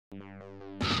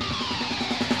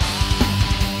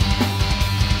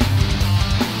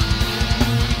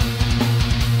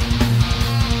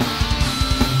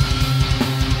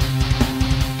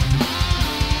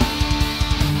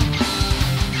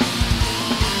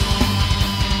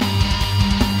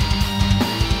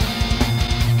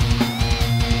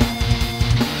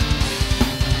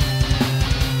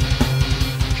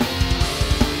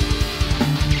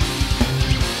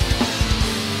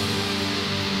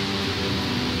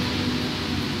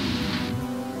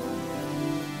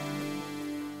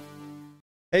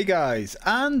Hey guys,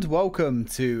 and welcome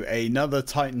to another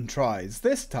Titan Tries.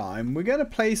 This time we're going to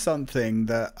play something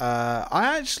that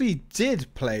I actually did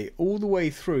play all the way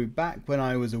through back when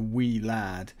I was a wee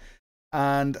lad,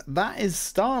 and that is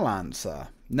Starlancer.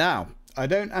 Now, I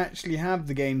don't actually have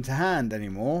the game to hand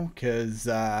anymore because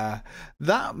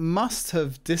that must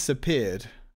have disappeared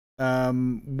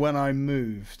when I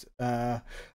moved. I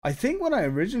think when I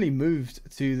originally moved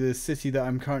to the city that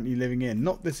I'm currently living in,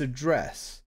 not this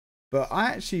address, but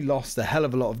I actually lost a hell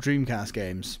of a lot of Dreamcast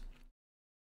games.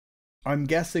 I'm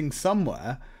guessing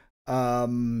somewhere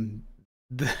there's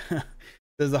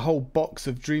a whole box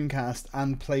of Dreamcast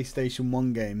and PlayStation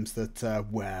 1 games that,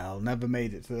 well, never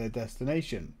made it to their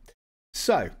destination.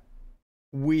 So,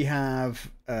 we have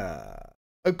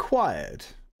acquired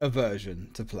a version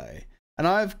to play. And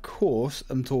I, of course,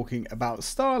 am talking about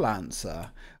Starlancer,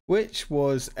 which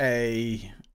was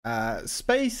a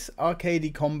space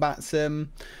arcadey combat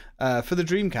sim for the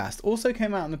Dreamcast. Also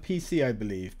came out on the PC, I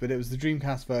believe, but it was the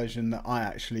Dreamcast version that I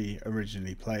actually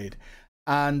originally played.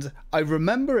 And I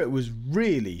remember it was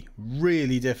really,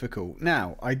 really difficult.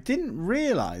 Now, I didn't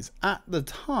realise at the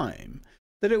time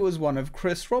that it was one of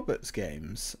Chris Roberts'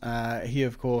 games. He,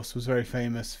 of course, was very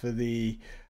famous for the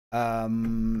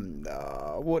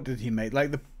what did he make?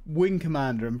 Like the Wing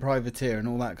Commander and Privateer and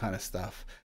all that kind of stuff.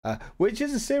 Which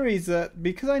is a series that,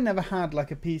 because I never had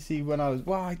like a PC when I was,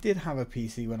 well, I did have a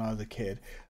PC when I was a kid,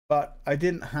 but I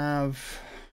didn't have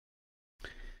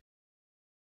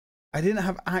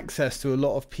access to a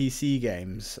lot of PC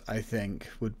games, I think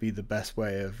would be the best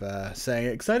way of saying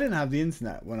it, because I didn't have the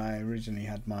internet when I originally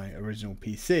had my original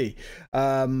PC.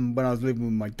 When I was living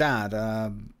with my dad,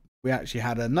 we actually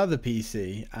had another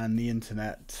PC and the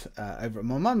internet over at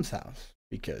my mum's house.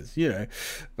 Because, you know,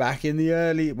 back in the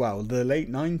the late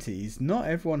 90s, not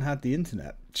everyone had the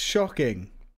internet. Shocking.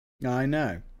 I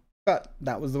know. But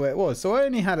that was the way it was. So I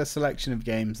only had a selection of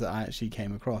games that I actually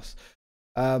came across.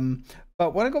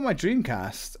 But when I got my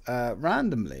Dreamcast,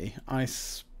 randomly, I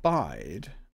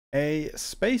spied a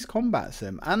space combat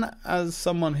sim. And as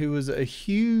someone who was a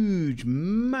huge,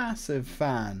 massive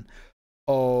fan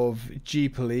of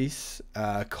G-Police,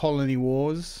 Colony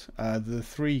Wars, the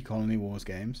 3 Colony Wars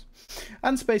games,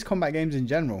 and space combat games in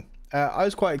general, I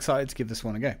was quite excited to give this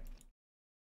one a go.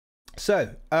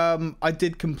 So, I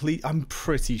did complete, I'm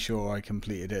pretty sure I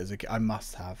completed it as a kid. I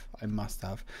must have.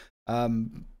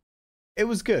 It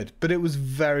was good, but it was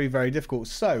very, very difficult.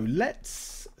 So,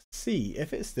 let's see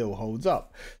if it still holds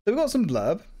up. So, we've got some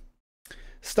blurb.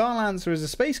 Starlancer is a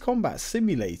space combat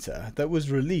simulator that was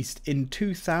released in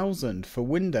 2000 for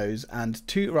Windows and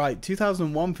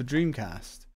 2001 for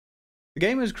Dreamcast. The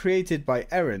game was created by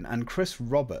Erin and Chris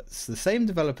Roberts, the same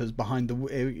developers behind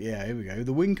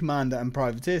the Wing Commander and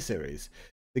Privateer series.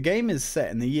 The game is set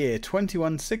in the year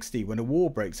 2160 when a war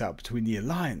breaks out between the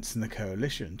Alliance and the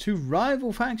Coalition, two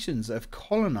rival factions that have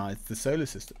colonized the solar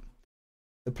system.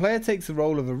 The player takes the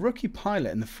role of a rookie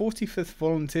pilot in the 45th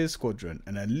Volunteer Squadron,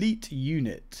 an elite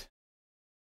unit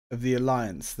of the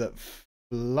Alliance that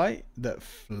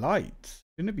flights.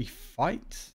 Shouldn't it be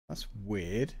fights? That's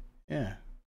weird. Yeah.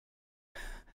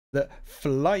 That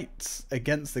flights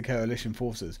against the Coalition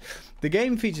forces. The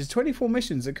game features 24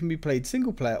 missions that can be played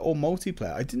single player or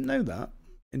multiplayer. I didn't know that.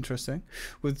 Interesting.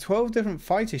 With 12 different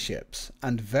fighter ships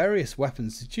and various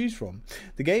weapons to choose from.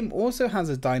 The game also has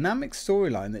a dynamic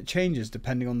storyline that changes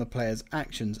depending on the player's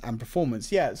actions and performance.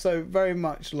 Yeah, so very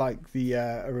much like the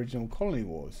original Colony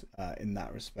Wars in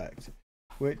that respect,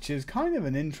 which is kind of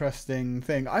an interesting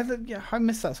thing. I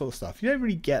miss that sort of stuff. You don't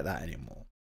really get that anymore.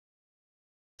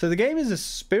 So the game is a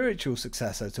spiritual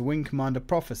successor to Wing Commander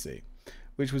Prophecy,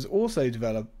 which was also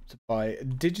developed by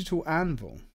Digital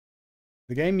Anvil.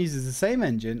 The game uses the same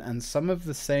engine and some of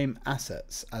the same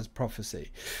assets as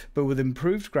Prophecy, but with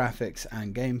improved graphics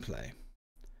and gameplay.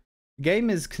 The game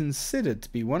is considered to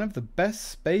be one of the best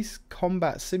space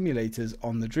combat simulators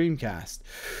on the Dreamcast.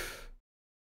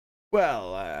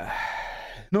 Well,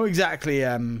 not exactly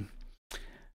a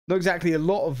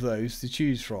lot of those to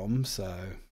choose from,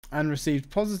 and received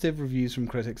positive reviews from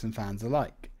critics and fans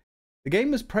alike. The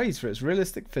game was praised for its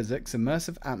realistic physics,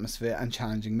 immersive atmosphere, and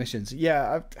challenging missions.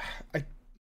 Yeah,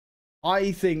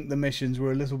 I think the missions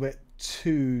were a little bit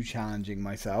too challenging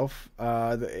myself.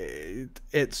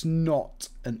 It's not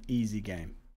an easy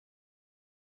game.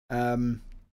 The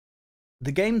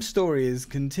game's story is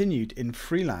continued in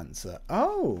Freelancer.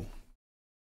 Oh!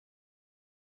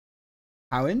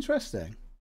 How interesting.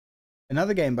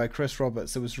 Another game by Chris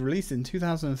Roberts that was released in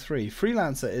 2003.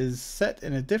 Freelancer is set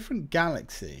in a different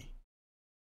galaxy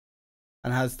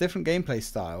and has different gameplay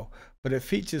style, but it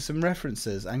features some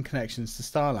references and connections to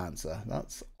Starlancer.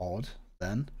 That's odd,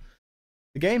 then.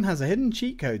 The game has a hidden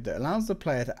cheat code that allows the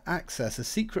player to access a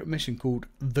secret mission called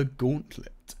the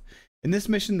Gauntlet. In this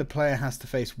mission, the player has to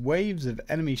face waves of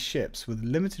enemy ships with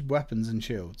limited weapons and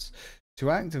shields. To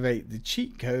activate the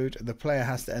cheat code, the player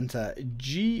has to enter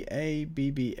GABBAG,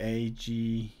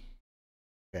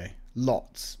 okay,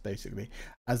 lots basically,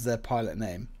 as their pilot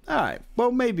name. Alright,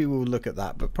 well maybe we'll look at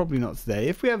that, but probably not today.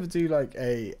 If we ever do like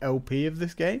a LP of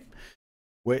this game,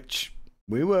 which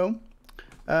we will,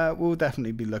 we'll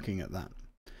definitely be looking at that.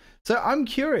 So I'm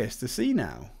curious to see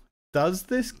now, does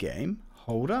this game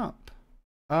hold up?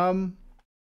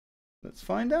 Let's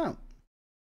find out.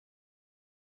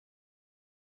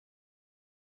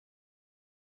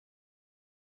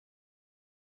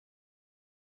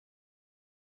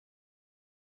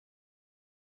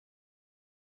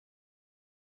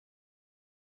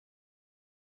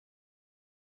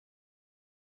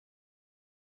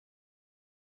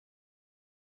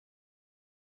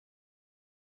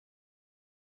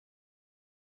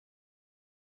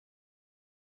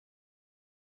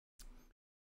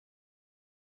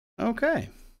 Okay,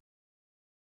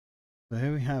 so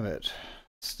here we have it.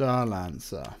 Star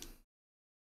Lancer.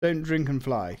 Don't drink and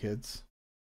fly, kids.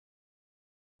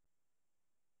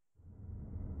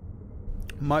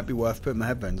 Might be worth putting my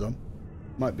headphones on.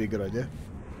 Might be a good idea.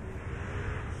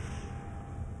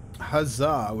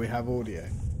 Huzzah, we have audio.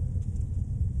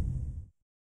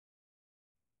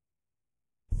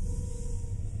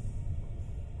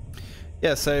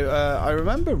 Yeah, so I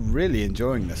remember really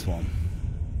enjoying this one.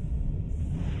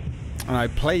 And I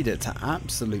played it to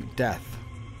absolute death.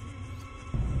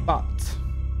 But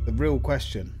the real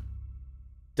question,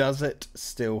 does it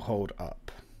still hold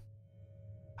up?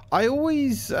 I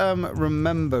always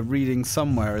remember reading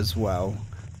somewhere as well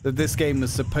that this game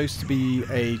was supposed to be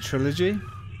a trilogy,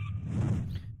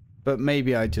 but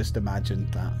maybe I just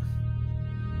imagined that.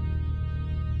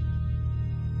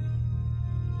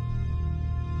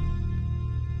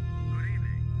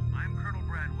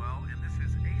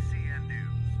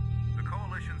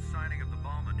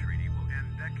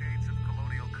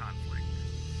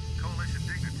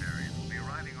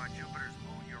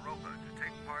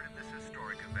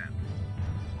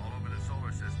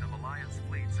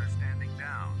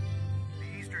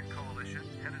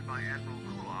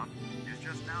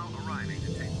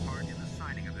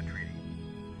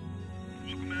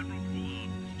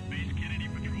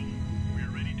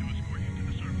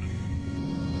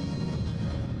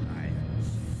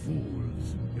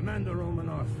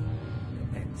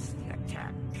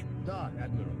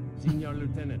 Senior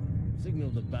Lieutenant,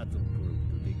 signal the battle group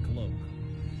to decloak.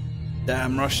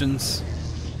 Damn Russians.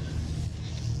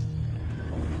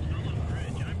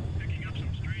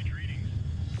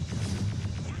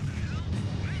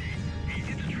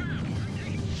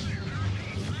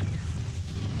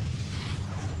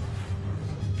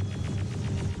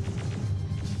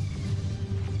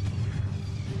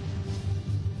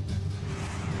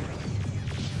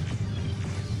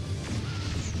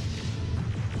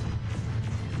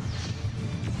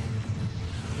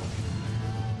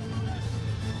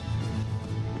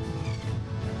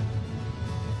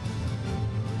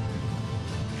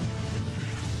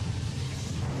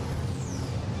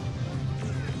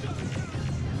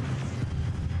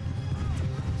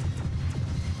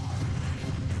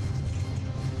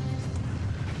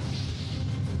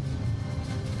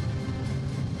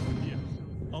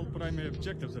 Primary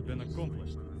objectives have been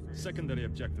accomplished. Secondary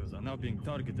objectives are now being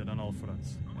targeted on all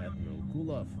fronts. Admiral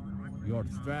Kulov, your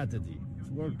strategy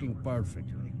is working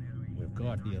perfectly. We've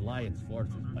caught the Alliance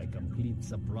forces by complete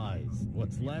surprise.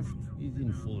 What's left is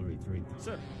in full retreat.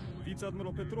 Sir, Vice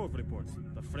Admiral Petrov reports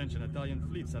the French and Italian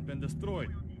fleets have been destroyed.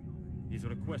 He's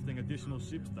requesting additional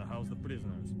ships to house the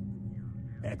prisoners.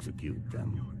 Execute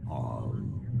them all.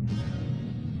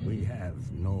 We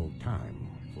have no time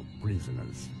for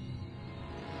prisoners.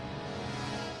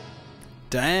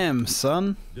 Damn,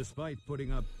 son. Despite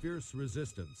putting up fierce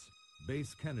resistance,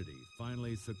 Base Kennedy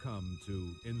finally succumbed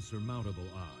to insurmountable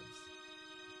odds.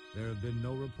 There have been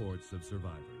no reports of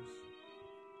survivors.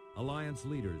 Alliance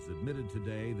leaders admitted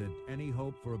today that any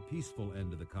hope for a peaceful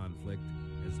end to the conflict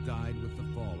has died with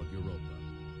the fall of Europa.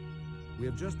 We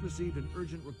have just received an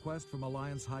urgent request from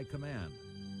Alliance High Command.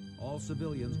 All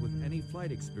civilians with any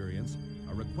flight experience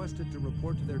are requested to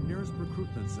report to their nearest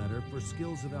recruitment center for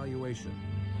skills evaluation.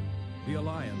 The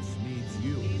Alliance needs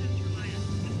you.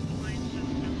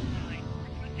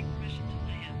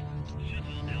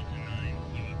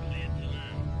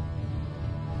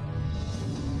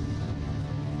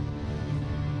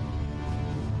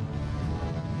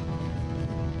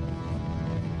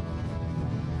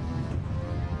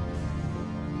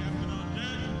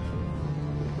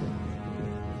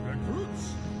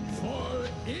 Recruits, fall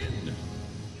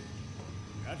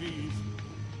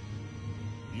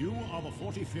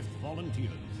 45th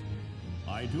Volunteers.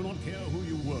 I do not care who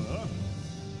you were.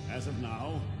 As of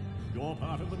now, you're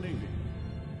part of the Navy.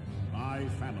 My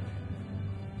family.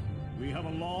 We have a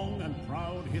long and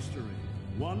proud history,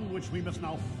 one which we must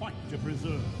now fight to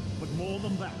preserve. But more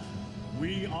than that,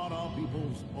 we are our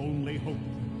people's only hope.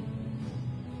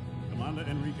 Commander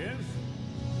Enriquez?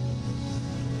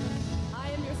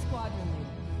 I am your squadron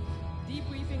leader.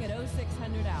 Debriefing at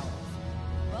 0600 hours.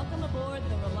 Welcome aboard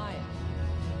the Reliant.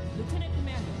 Lieutenant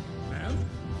Commander. Ma'am?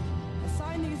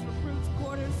 Assign these recruits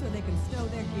quarters so they can stow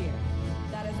their gear.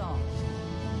 That is all.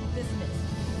 Dismissed.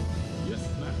 Yes,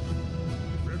 ma'am.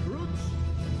 Recruits,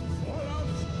 fall out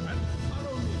and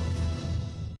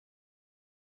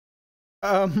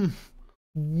follow me.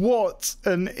 What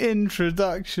an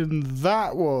introduction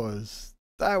that was.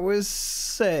 That was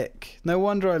sick. No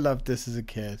wonder I loved this as a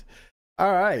kid.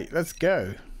 All right, let's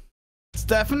go. It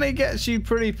definitely gets you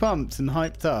pretty pumped and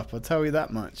hyped up, I'll tell you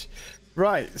that much.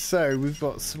 Right, so we've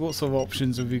got, what sort of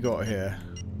options have we got here?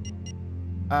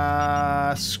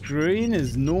 Screen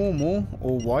is normal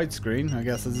or widescreen. I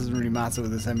guess this doesn't really matter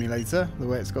with this emulator, the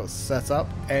way it's got set up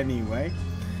anyway.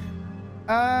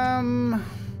 I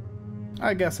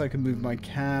guess I can move my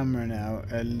camera now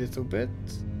a little bit.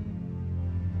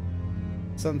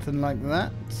 Something like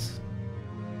that.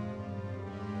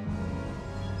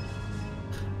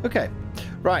 Okay,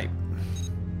 right.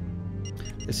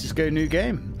 Let's just go new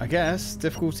game, I guess.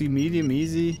 Difficulty medium,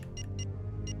 easy.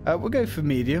 We'll go for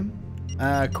medium.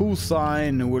 Call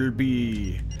sign will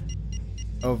be,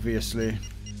 obviously,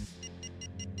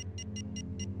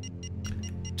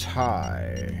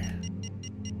 Tytan.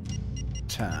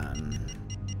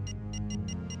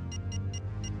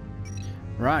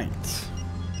 Right.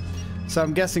 So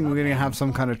I'm guessing we're going to have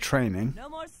some kind of training. No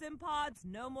more sim pods,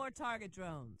 no more target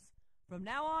drones. From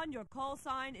now on, your call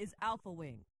sign is Alpha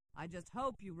Wing. I just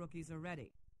hope you rookies are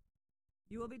ready.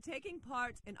 You will be taking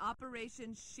part in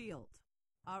Operation SHIELD.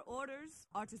 Our orders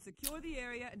are to secure the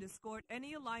area and escort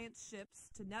any Alliance ships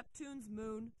to Neptune's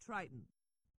moon, Triton.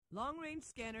 Long-range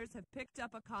scanners have picked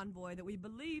up a convoy that we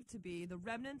believe to be the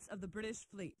remnants of the British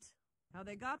fleet. How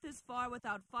they got this far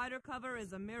without fighter cover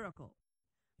is a miracle.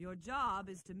 Your job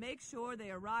is to make sure they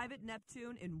arrive at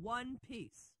Neptune in one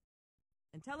piece.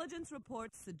 Intelligence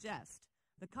reports suggest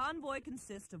the convoy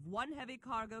consists of one heavy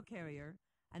cargo carrier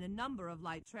and a number of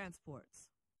light transports.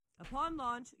 Upon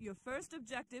launch, your first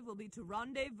objective will be to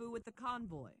rendezvous with the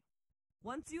convoy.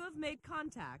 Once you have made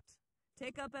contact,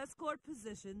 take up escort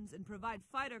positions and provide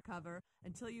fighter cover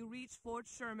until you reach Fort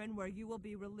Sherman, where you will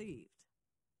be relieved.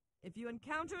 If you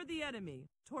encounter the enemy,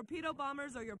 torpedo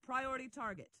bombers are your priority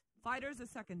target. Fighters are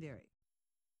secondary.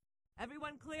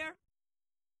 Everyone clear?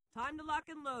 Time to lock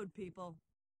and load, people.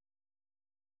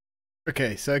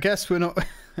 Okay, so I guess we're not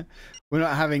we're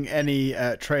not having any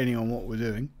training on what we're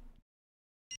doing.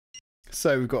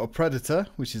 So we've got a Predator,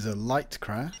 which is a light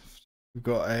craft. We've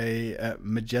got a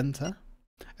Magenta,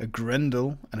 a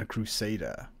Grendel, and a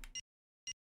Crusader.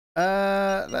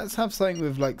 Let's have something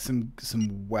with like some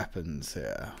weapons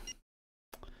here.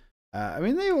 I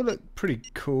mean, they all look pretty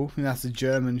cool. I mean, that's a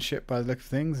German ship by the look of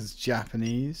things. It's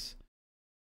Japanese.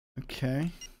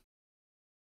 Okay.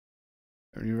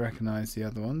 Don't really recognize the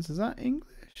other ones. Is that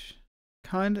English?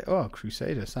 Kind of. Oh,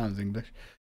 Crusader sounds English.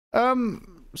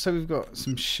 So we've got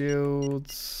some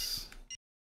shields.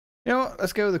 You know what?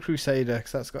 Let's go with the Crusader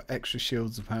because that's got extra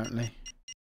shields apparently.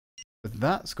 But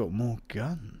that's got more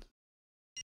guns.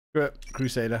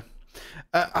 Crusader.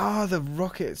 The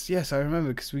rockets. Yes, I remember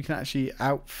because we can actually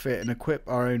outfit and equip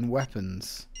our own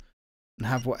weapons and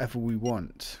have whatever we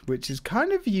want, which is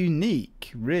kind of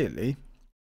unique, really.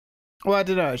 Well, I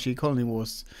don't know, actually. Colony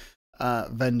Wars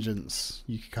Vengeance,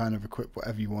 you could kind of equip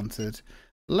whatever you wanted.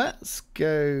 Let's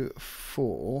go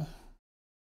for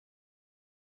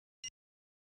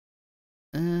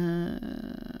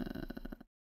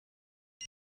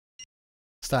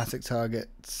static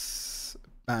targets,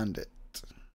 bandit,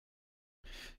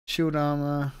 shield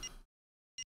armor.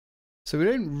 So we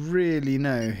don't really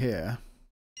know here.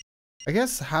 I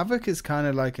guess Havoc is kind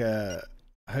of like a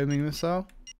homing missile.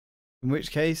 In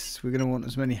which case, we're going to want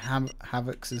as many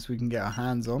Havocs as we can get our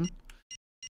hands on.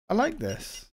 I like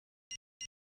this.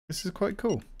 This is quite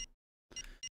cool.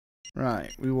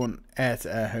 Right, we want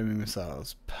air-to-air homing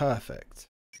missiles. Perfect.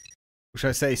 Or should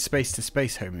I say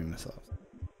space-to-space homing missiles?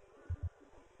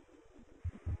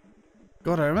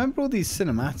 God, I remember all these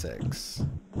cinematics.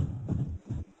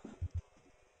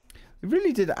 It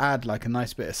really did add like a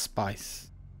nice bit of spice.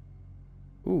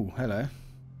 Ooh, hello.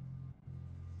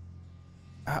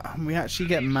 We actually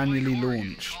get manually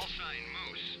launched. Call sign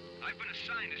Moose. I've been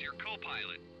assigned as your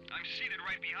co-pilot. I'm seated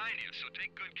right behind you, so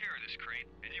take good care of this crate,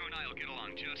 and you and I will get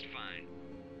along just fine.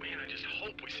 Man, I just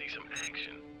hope we see some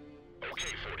action.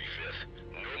 Okay, 45th.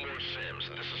 No more Sims.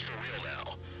 This is for real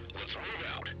now. Let's move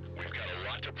out. We've got a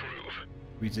lot to prove.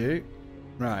 We do?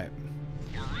 Right.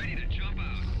 We're ready to jump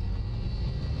out.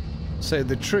 So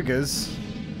the triggers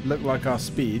look like our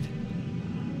speed,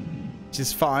 which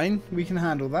is fine. We can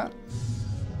handle that.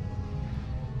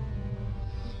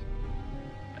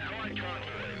 Allied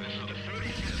convoy, this is the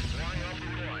 35th flying off the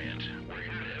Reliant. We're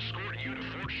here to escort you to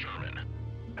Fort Sherman.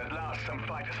 At last, some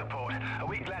fighter support. Are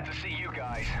we glad to see you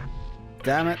guys?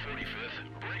 Damn it.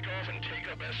 45th, break off and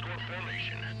take up escort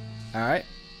formation. Alright.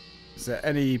 Is there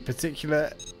any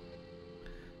particular...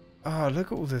 Oh, look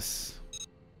at all this.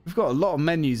 We've got a lot of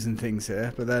menus and things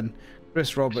here, but then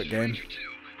Chris Robert game. 45th,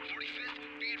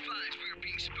 be advised we are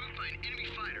being spooked by an enemy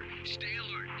fighter. Stay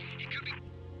alert. He could be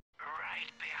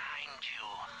Right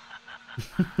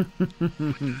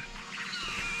behind you.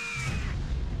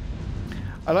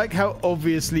 I like how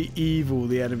obviously evil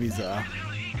the enemies are.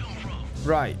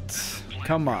 Right.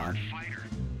 Come on.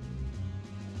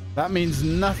 That means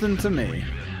nothing to me.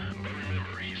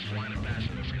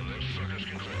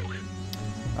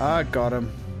 I got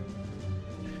him.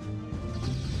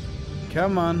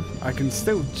 Come on. I can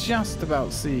still just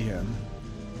about see him.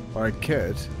 Or I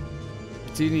could.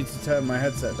 I do need to turn my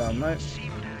headset down, though.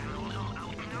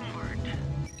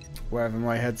 Wherever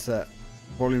my headset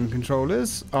volume control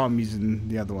is. Oh, I'm using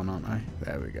the other one, aren't I?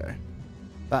 There we go.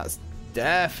 That's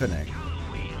deafening.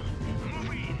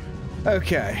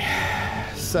 Okay.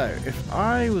 So, if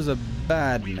I was a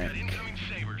badnik,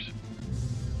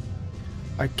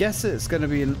 I guess it's going to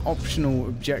be an optional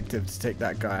objective to take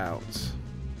that guy out.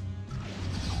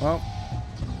 Well,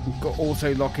 we've got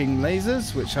auto-locking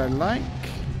lasers, which I like.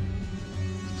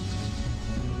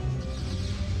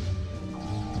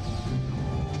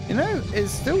 You know, it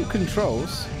still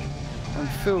controls and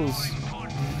feels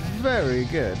very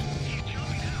good.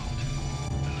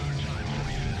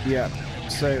 Yeah,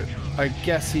 so I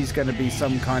guess he's going to be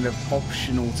some kind of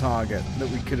optional target that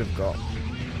we could have got.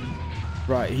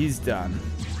 Right, he's done.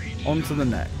 On to the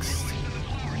next.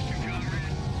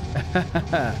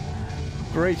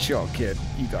 Great shot, kid.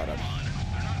 You got him.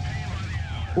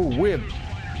 Oh, we're...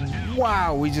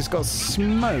 Wow, we just got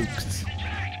smoked.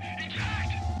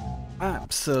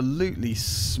 Absolutely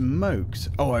smoked.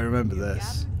 Oh, I remember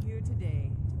this. Gathered here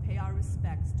today to pay our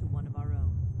respects to one of our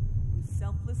own, who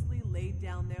selflessly laid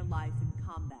down their life in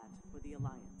combat for the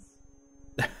Alliance.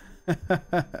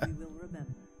 We will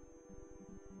remember.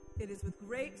 It is with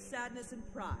great sadness and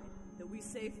pride that we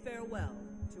say farewell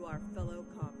to our fellow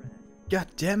comrade. God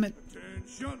damn it.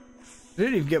 I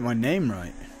didn't even get my name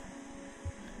right.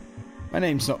 My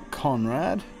name's not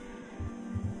Conrad.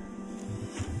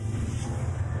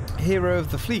 Hero of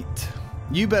the fleet.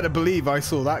 You better believe I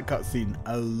saw that cutscene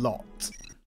a lot.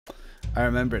 I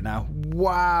remember it now.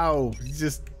 Wow.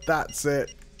 Just, that's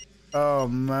it. Oh,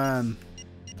 man.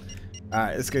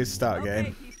 Alright, let's go start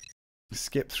game.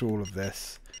 Skip through all of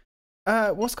this.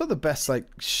 What's got the best, like,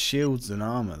 shields and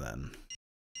armor, then?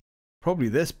 Probably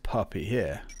this puppy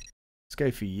here. Let's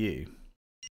go for you.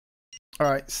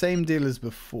 Alright, same deal as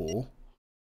before.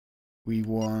 We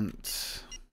want...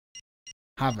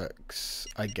 Havocs,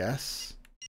 I guess.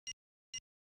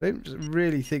 I don't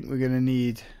really think we're going to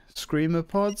need Screamer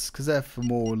pods, because they're for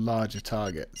more larger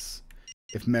targets,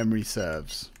 if memory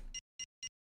serves.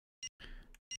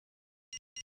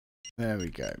 There we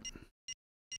go.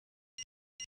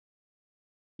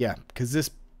 Yeah, because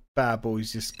this bad boy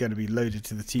is just going to be loaded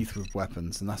to the teeth with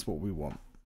weapons, and that's what we want.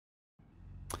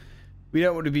 We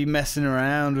don't want to be messing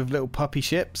around with little puppy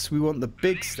ships. We want the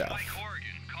big stuff.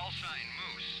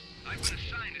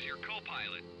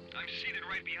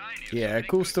 Yeah,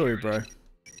 cool story, bro.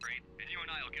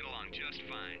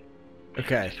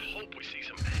 Okay.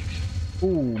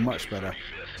 Ooh, much better.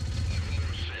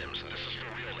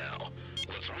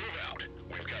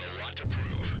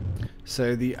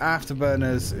 So the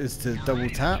afterburners is to double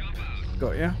tap.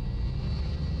 Got ya.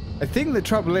 I think the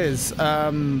trouble is,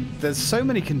 there's so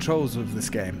many controls with this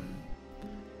game.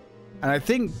 And I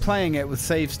think playing it with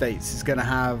save states is going to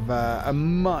have a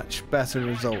much better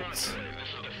result.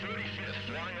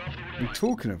 And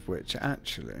talking of which,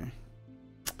 actually,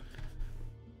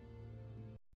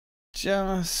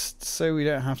 just so we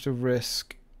don't have to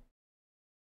risk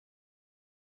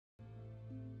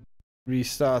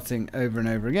restarting over and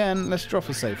over again, let's drop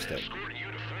a save state.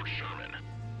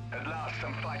 At last,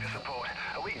 some fighter support.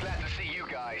 Are we glad to see you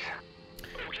guys?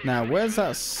 Now, where's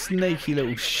that snaky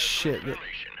little shit that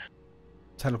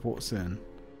teleports in?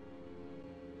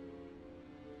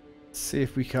 Let's see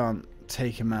if we can't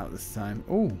take him out this time.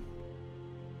 Ooh.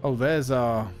 Oh, there's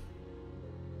our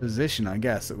position, I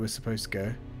guess, that we're supposed to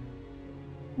go.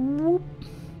 Whoop.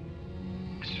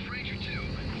 This is Ranger 2.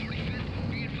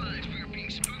 45th, be advised we are being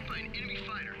spooked by an enemy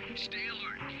fighter. Stay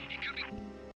alert. He could be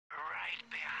right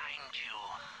behind you.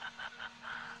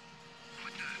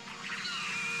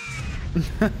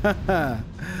 What the?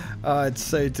 Oh, it's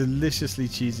so deliciously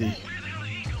cheesy.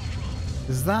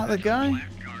 Is that the guy?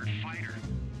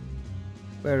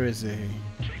 Where is he?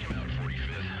 Take him out,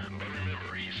 45th. But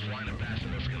remember, he's flying past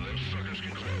us and those suckers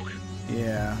can cloak.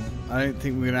 Yeah, I don't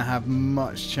think we're going to have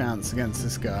much chance against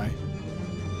this guy.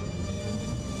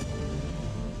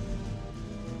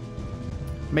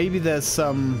 Maybe there's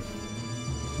some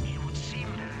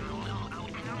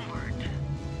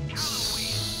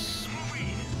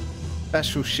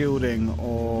special shielding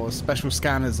or special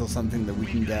scanners or something that we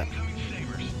can get.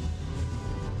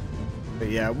 But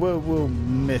yeah, we'll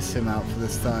miss him out for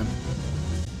this time.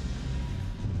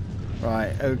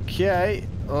 Right, okay,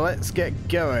 let's get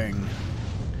going.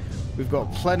 We've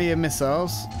got plenty of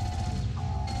missiles.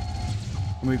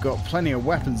 And we've got plenty of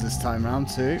weapons this time round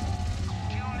too.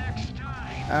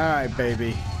 Alright,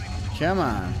 baby. Come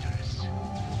on.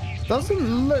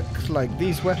 Doesn't look like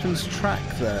these weapons track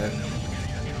though,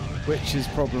 which is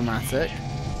problematic.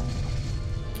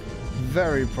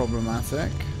 Very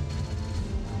problematic.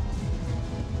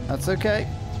 That's okay.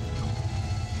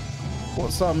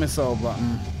 What's our missile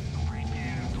button?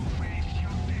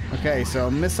 Okay, so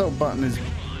our missile button is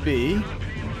B.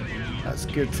 That's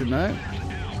good to know.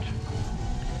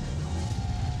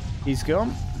 He's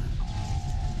gone.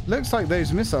 Looks like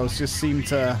those missiles just seem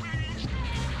to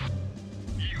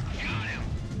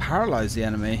paralyze the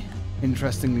enemy,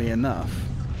 interestingly enough.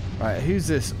 Right, who's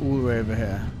this all the way over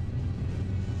here?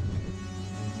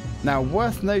 Now,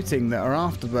 worth noting that our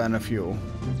afterburner fuel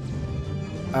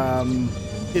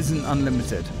isn't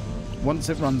unlimited. Once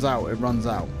it runs out, it runs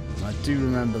out. I do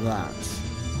remember that.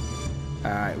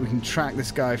 Alright, we can track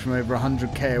this guy from over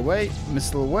 100k away.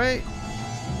 Missile away.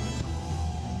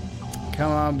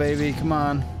 Come on, baby, come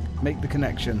on. Make the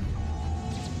connection.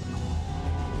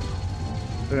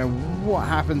 Don't know what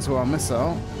happened to our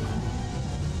missile.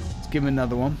 Let's give him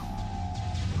another one.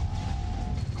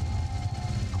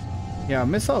 Yeah, our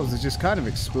missiles are just kind of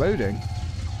exploding.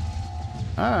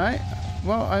 Alright.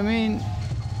 Well, I mean,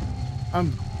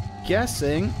 I'm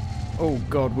guessing... Oh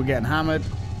god, we're getting hammered.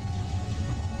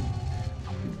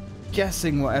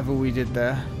 Guessing whatever we did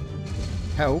there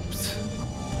helped.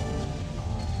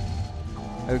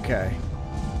 Okay.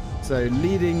 So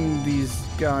leading these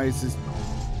guys is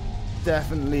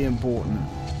definitely important.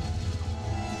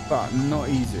 But not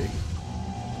easy.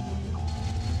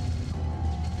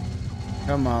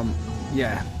 Come on.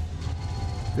 Yeah.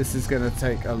 This is going to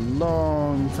take a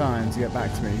long time to get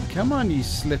back to me. Come on, you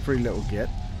slippery little git.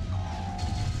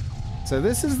 So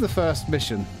this is the first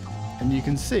mission. And you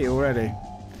can see already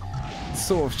the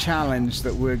sort of challenge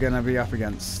that we're going to be up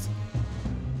against.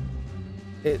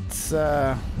 It's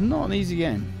not an easy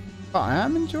game. But I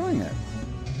am enjoying it.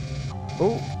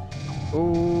 Oh.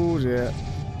 Oh dear.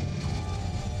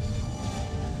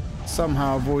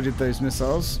 Somehow avoided those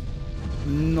missiles.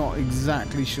 Not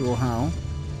exactly sure how.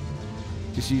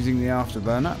 Just using the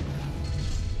afterburner.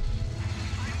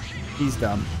 He's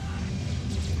done.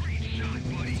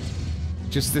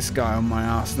 Just this guy on my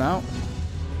ass now.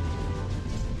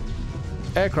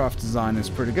 Aircraft design is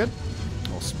pretty good.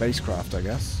 Or spacecraft, I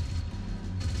guess.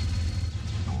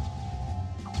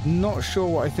 Not sure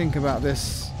what I think about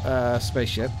this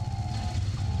spaceship.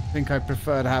 I think I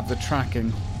prefer to have the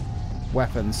tracking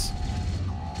weapons.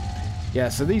 Yeah,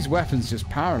 so these weapons just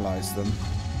paralyze them.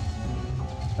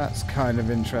 That's kind of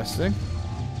interesting.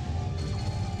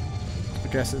 I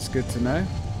guess it's good to know.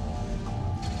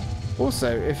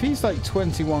 Also, if he's like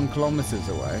 21 kilometers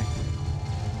away,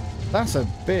 that's a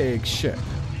big ship.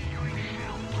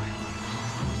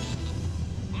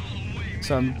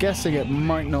 So I'm guessing it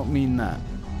might not mean that.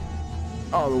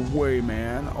 All the way,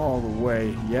 man. All the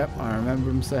way. Yep, I remember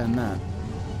him saying that.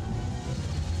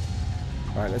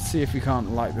 Alright, let's see if we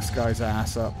can't light this guy's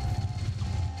ass up.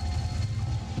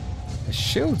 The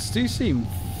shields do seem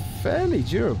fairly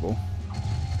durable.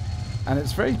 And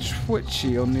it's very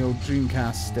twitchy on the old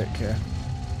Dreamcast stick here.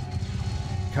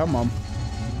 Come on.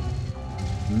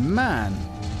 Man.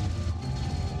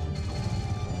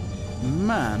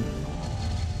 Man.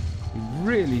 You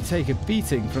really take a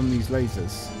beating from these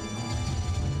lasers.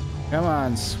 Come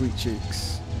on, sweet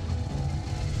cheeks.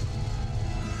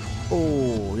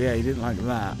 Oh, yeah, he didn't like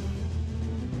that.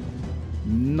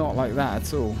 Not like that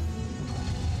at all.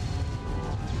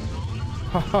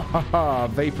 Ha ha ha ha,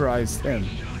 vaporized him.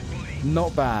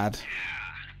 Not bad.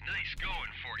 Yeah, nice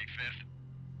going, 45th.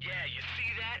 Yeah, you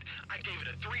see that? I gave it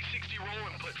a 360 roll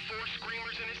and put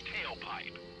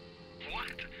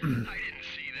I didn't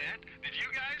see that. Did you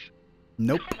guys?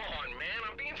 Nope. Come on, man,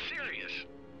 I'm being serious.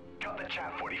 Cut the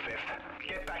chat, 45th.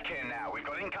 Get back here now. We've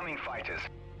got incoming fighters.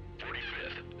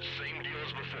 45th, same deal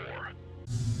as before.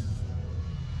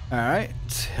 Alright.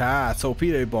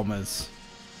 Torpedo bombers.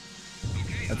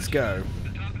 Let's go. The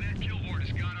top of that kill board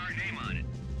has got our name on it.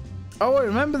 Oh, I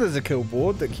remember there's a kill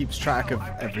board that keeps track of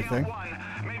I'm picking everything. up one,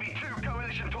 maybe 2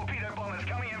 coalition torpedo bombers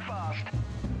coming in fast.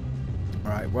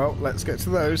 Alright, well, let's get to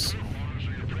those. Your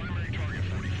primary target,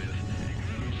 45th,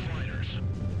 includes fighters.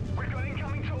 We've got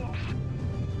incoming torps.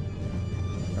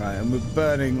 Right, and we're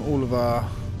burning all of our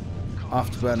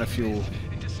afterburner fuel.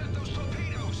 Intercept those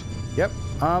torpedoes. Yep,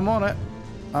 I'm on it.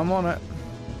 I'm on it.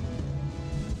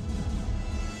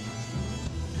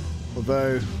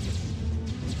 Although,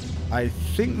 I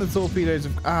think the torpedoes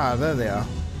have... Ah, there they are.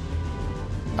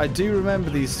 I do remember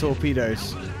these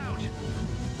torpedoes.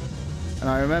 And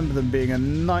I remember them being a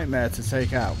nightmare to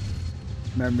take out.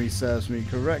 Memory serves me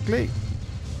correctly.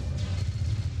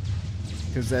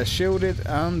 Because they're shielded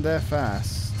and they're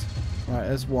fast. Right,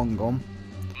 there's one gone.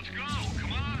 Let's go.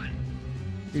 Come on.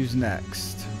 Who's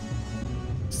next?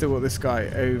 Still got this guy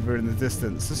over in the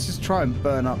distance. Let's just try and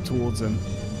burn up towards him.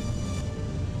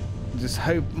 Just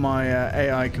hope my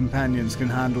AI companions can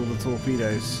handle the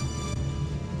torpedoes.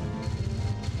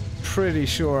 Pretty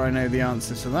sure I know the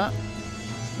answer to that.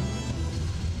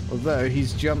 Although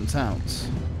he's jumped out,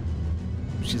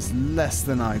 which is less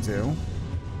than ideal.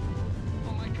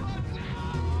 Oh my God.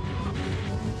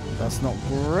 That's not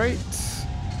great.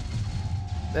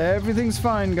 Everything's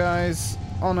fine, guys.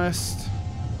 Honest.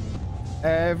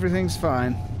 Everything's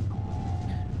fine.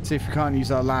 See if we can't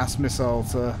use our last missile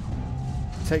to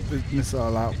take the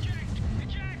missile out.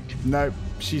 Nope,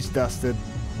 she's dusted.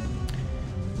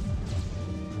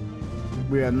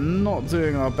 We are not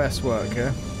doing our best work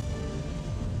here.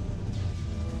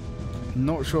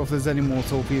 Not sure if there's any more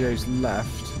torpedoes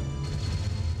left.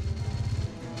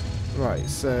 Right,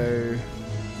 so...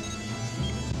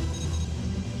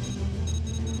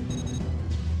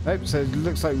 Nope, so it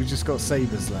looks like we've just got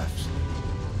sabers left.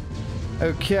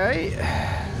 Okay,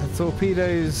 the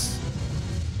torpedoes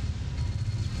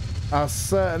are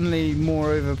certainly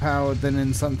more overpowered than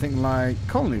in something like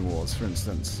Colony Wars, for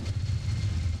instance.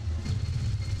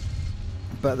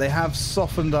 But they have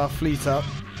softened our fleet up.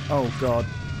 Oh god.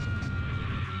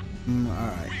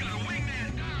 Alright.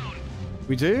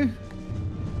 We do?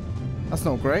 That's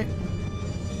not great.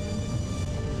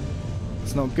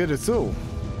 That's not good at all.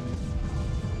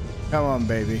 Come on,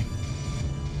 baby.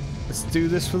 Let's do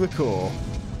this for the core.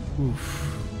 Oof.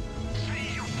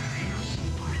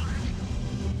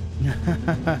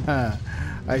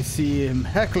 I see him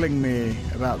heckling me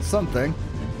about something.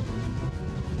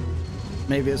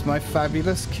 Maybe it's my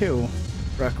fabulous kill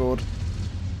record.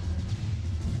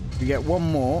 If we get one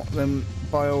more, then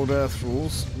by old Earth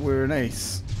rules, we're an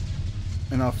ace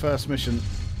in our first mission.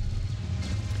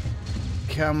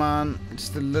 Come on,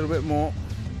 just a little bit more.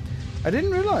 I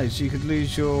didn't realise you could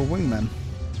lose your wingmen.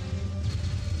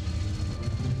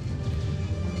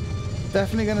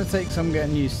 Definitely going to take some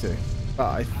getting used to. But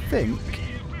I think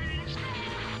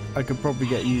I could probably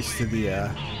get used to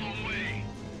the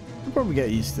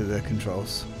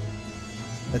controls.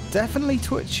 They're definitely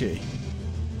twitchy.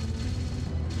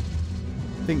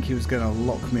 I think he was going to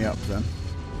lock me up then.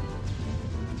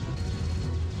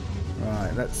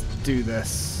 Right, let's do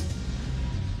this.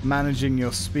 Managing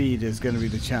your speed is going to be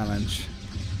the challenge.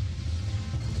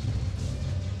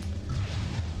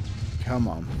 Come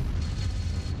on.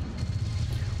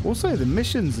 Also, the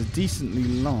missions are decently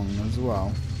long as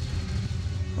well.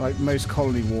 Like most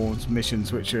Colony Wars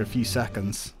missions, which are a few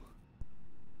seconds.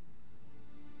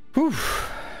 Whew.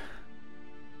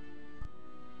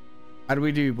 How do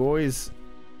we do, boys?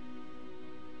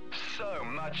 So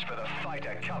much for the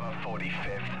fighter cover,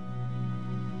 45th.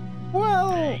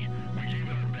 Well... We gave it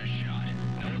our best shot.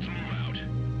 Now let's move out.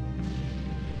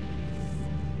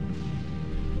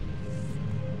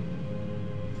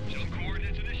 Jump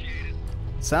coordinates initiated.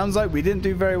 Sounds like we didn't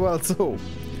do very well at all.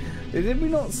 Did we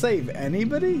not save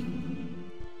anybody?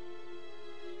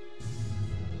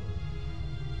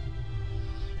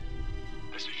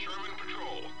 This is Sherman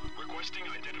Patrol, requesting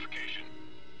identification.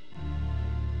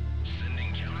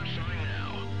 Sending countersign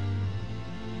now.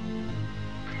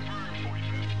 Confirmed,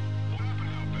 45th. What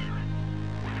happened out there?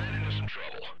 We ran into some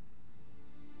trouble.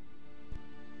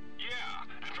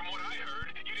 Yeah, and from what I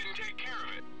heard, you didn't take care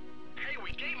of it. Hey,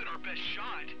 we gave it our best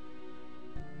shot.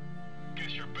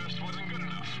 Guess your best wasn't good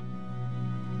enough.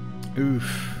 Oof.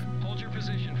 Hold your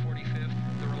position, 45th.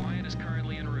 The Reliant is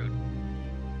currently en route.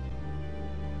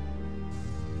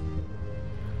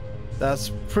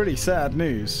 That's pretty sad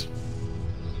news.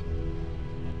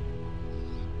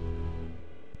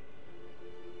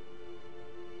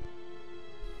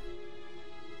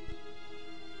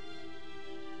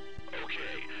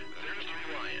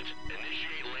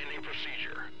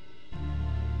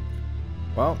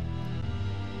 Well,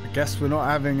 I guess we're not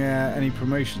having any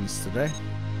promotions today.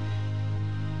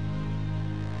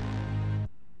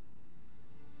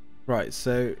 Right,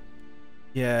 so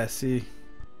yeah, see,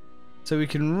 so we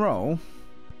can roll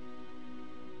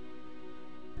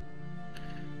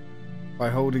by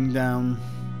holding down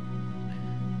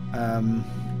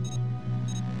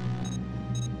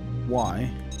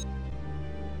Y,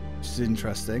 which is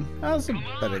interesting. That's a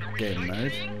better game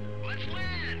mode.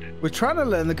 We're trying to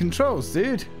learn the controls,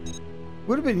 dude.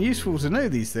 Would have been useful to know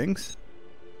these things.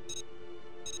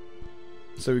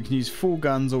 So we can use full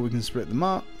guns or we can split them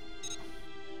up.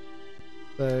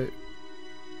 So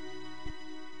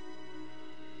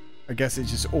I guess it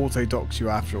just auto docks you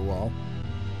after a while.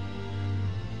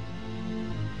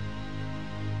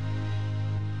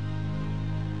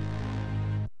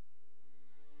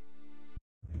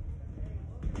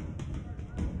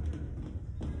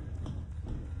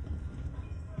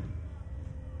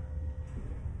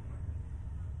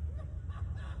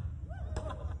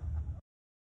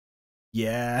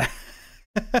 Yeah.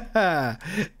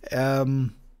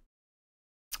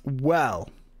 Well.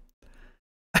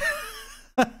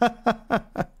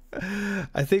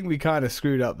 I think we kind of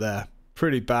screwed up there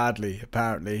pretty badly,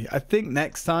 apparently. I think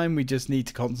next time we just need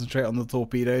to concentrate on the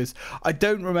torpedoes. I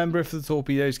don't remember if the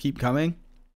torpedoes keep coming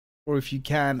or if you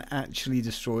can actually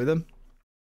destroy them.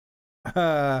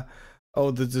 Oh,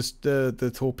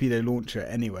 the torpedo launcher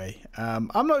anyway.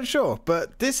 I'm not sure,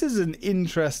 but this is an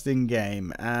interesting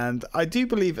game, and I do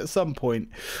believe at some point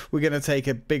we're going to take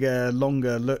a bigger,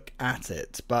 longer look at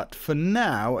it. But for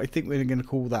now, I think we're going to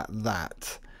call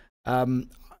that.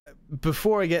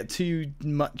 Before I get too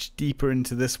much deeper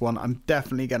into this one, I'm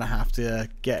definitely going to have to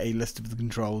get a list of the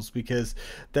controls because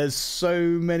there's so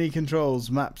many controls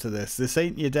mapped to this. This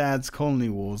ain't your dad's Colony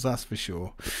Wars, that's for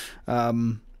sure.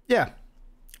 Yeah.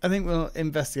 I think we'll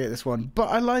investigate this one, but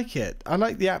I like it. I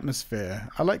like the atmosphere.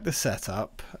 I like the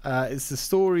setup. It's the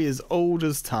story as old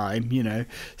as time, you know,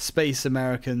 space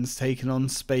Americans taking on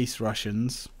space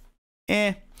Russians.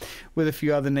 With a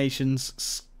few other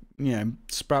nations, you know,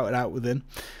 sprouted out within.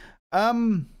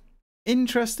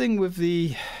 Interesting with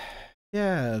the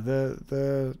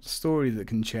story that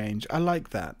can change. I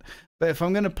like that. But if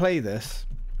I'm going to play this,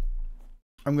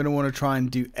 I'm going to want to try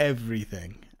and do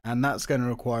everything. And that's going to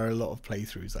require a lot of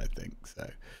playthroughs, I think. So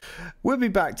we'll be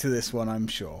back to this one, I'm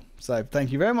sure. So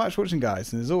thank you very much for watching,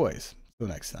 guys. And as always, till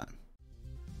next time.